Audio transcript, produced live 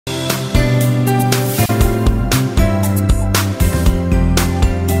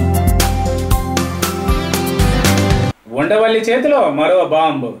ఉండవల్లి చేతిలో మరో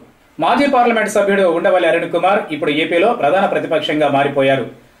బాంబు. మాజీ పార్లమెంట్ సభ్యుడు ఉండవల్లి అరుణ్ కుమార్ ఇప్పుడు ఏపీలో ప్రధాన ప్రతిపక్షంగా మారిపోయారు.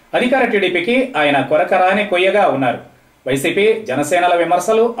 అధికార టీడీపీకి ఆయన కొరకరాని కొయ్యగా ఉన్నారు. వైసీపీ జనసేనల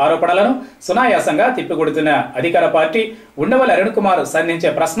విమర్శలు ఆరోపణలను సునాయాసంగా తిప్పికొడుతున్న అధికార పార్టీ ఉండవల్లి అరుణ్ కుమార్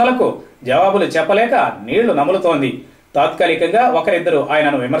సంధించే ప్రశ్నలకు జవాబులు చెప్పలేక నీళ్లు నములుతోంది. తాత్కాలికంగా ఒకరిద్దరు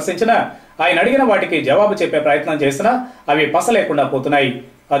ఆయనను విమర్శించినా, ఆయన అడిగిన వాటికి జవాబు చెప్పే ప్రయత్నం చేసినా అవి పసలేకుండా పోతున్నాయి.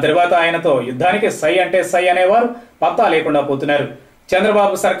 ఆ తర్వాత ఆయనతో యుద్ధానికి సై అంటే సై అనేవారు పత్తా లేకుండా పోతున్నారు.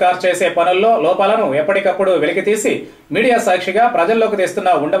 చంద్రబాబు సర్కార్ చేసే పనుల్లో లోపాలను ఎప్పటికప్పుడు వెలికితీసి మీడియా సాక్షిగా ప్రజల్లోకి తెస్తున్న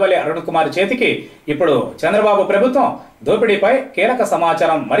ఉండవల్లి అరుణ్ కుమార్ చేతికి ఇప్పుడు చంద్రబాబు ప్రభుత్వం దోపిడీపై కీలక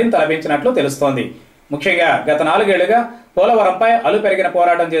సమాచారం మరింత లభించినట్లు తెలుస్తోంది. ముఖ్యంగా గత 4 ఏళ్లుగా పోలవరంపై అలుపెరిగిన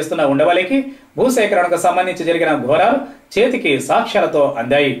పోరాటం చేస్తున్న ఉండవల్లికి భూసేకరణకు సంబంధించి జరిగిన ఘోరాలు చేతికి సాక్ష్యాలతో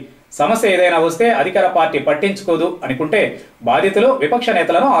అందాయి. సమస్య ఏదైనా వస్తే అధికార పార్టీ పట్టించుకోదు అనుకుంటే బాధితులు విపక్ష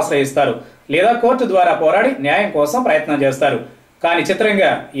నేతలను ఆశ్రయిస్తారు, లేదా కోర్టు ద్వారా పోరాడి న్యాయం కోసం ప్రయత్నం చేస్తారు. కానీ చిత్రంగా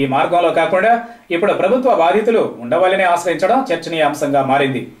ఈ మార్గంలో కాకుండా ఇప్పుడు ప్రభుత్వ బాధితులు ఉండవల్లిని ఆశ్రయించడం చర్చనీయాంశంగా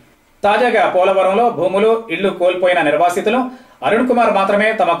మారింది. తాజాగా పోలవరంలో భూములు, ఇళ్లు కోల్పోయిన నిర్వాసితులు అరుణ్ కుమార్ మాత్రమే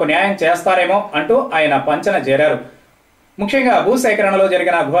తమకు న్యాయం చేస్తారేమో అంటూ ఆయన పంచన చేరారు. ముఖ్యంగా భూసేకరణలో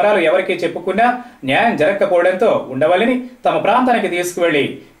జరిగిన ఘోరాలు ఎవరికీ చెప్పుకున్నా న్యాయం జరగకపోవడంతో ఉండవల్లిని తమ ప్రాంతానికి తీసుకువెళ్లి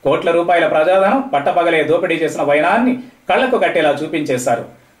కోట్ల రూపాయల ప్రజాధనం పట్టపగలే దోపిడీ చేసిన వైనాన్ని కళ్లకు కట్టేలా చూపించేశారు.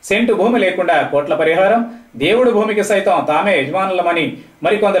 సెంటు భూమి లేకుండా కోట్ల పరిహారం, దేవుడు భూమికి సైతం తామే యజమానులమని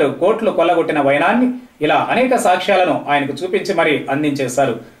మరికొందరు కోట్లు కొల్లగొట్టిన వైనాన్ని ఇలా అనేక సాక్ష్యాలను ఆయనకు చూపించి మరీ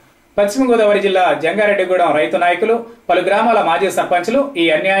అందించేశారు. పశ్చిమ గోదావరి జిల్లా జంగారెడ్డిగూడెం రైతు నాయకులు, పలు గ్రామాల మాజీ సర్పంచ్లు ఈ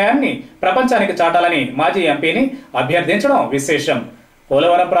అన్యాయాన్ని ప్రపంచానికి చాటాలని మాజీ ఎంపీని అభ్యర్థించడం విశేషం.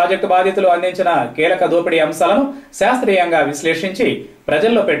 పోలవరం ప్రాజెక్టు బాధితులు అందించిన కీలక దోపిడీ అంశాలను శాస్త్రీయంగా విశ్లేషించి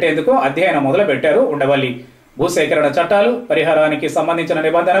ప్రజల్లో పెట్టేందుకు అధ్యయనం మొదలుపెట్టారు ఉండవల్లి. భూసేకరణ చట్టాలు, పరిహారానికి సంబంధించిన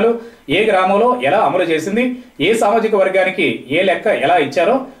నిబంధనలు ఏ గ్రామంలో ఎలా అమలు చేసింది, ఏ సామాజిక వర్గానికి ఏ లెక్క ఎలా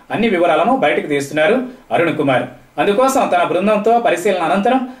ఇచ్చారో అన్ని వివరాలను బయటకు తీస్తున్నారు అరుణ్ కుమార్. అందుకోసం తన బృందంతో పరిశీలన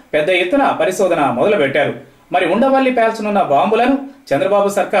అనంతరం పెద్ద ఎత్తున పరిశోధన మొదలుపెట్టారు. మరి ఉండవల్లి పేల్చనున్న బాంబులను చంద్రబాబు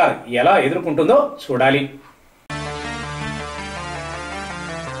సర్కార్ ఎలా ఎదుర్కొంటుందో చూడాలి.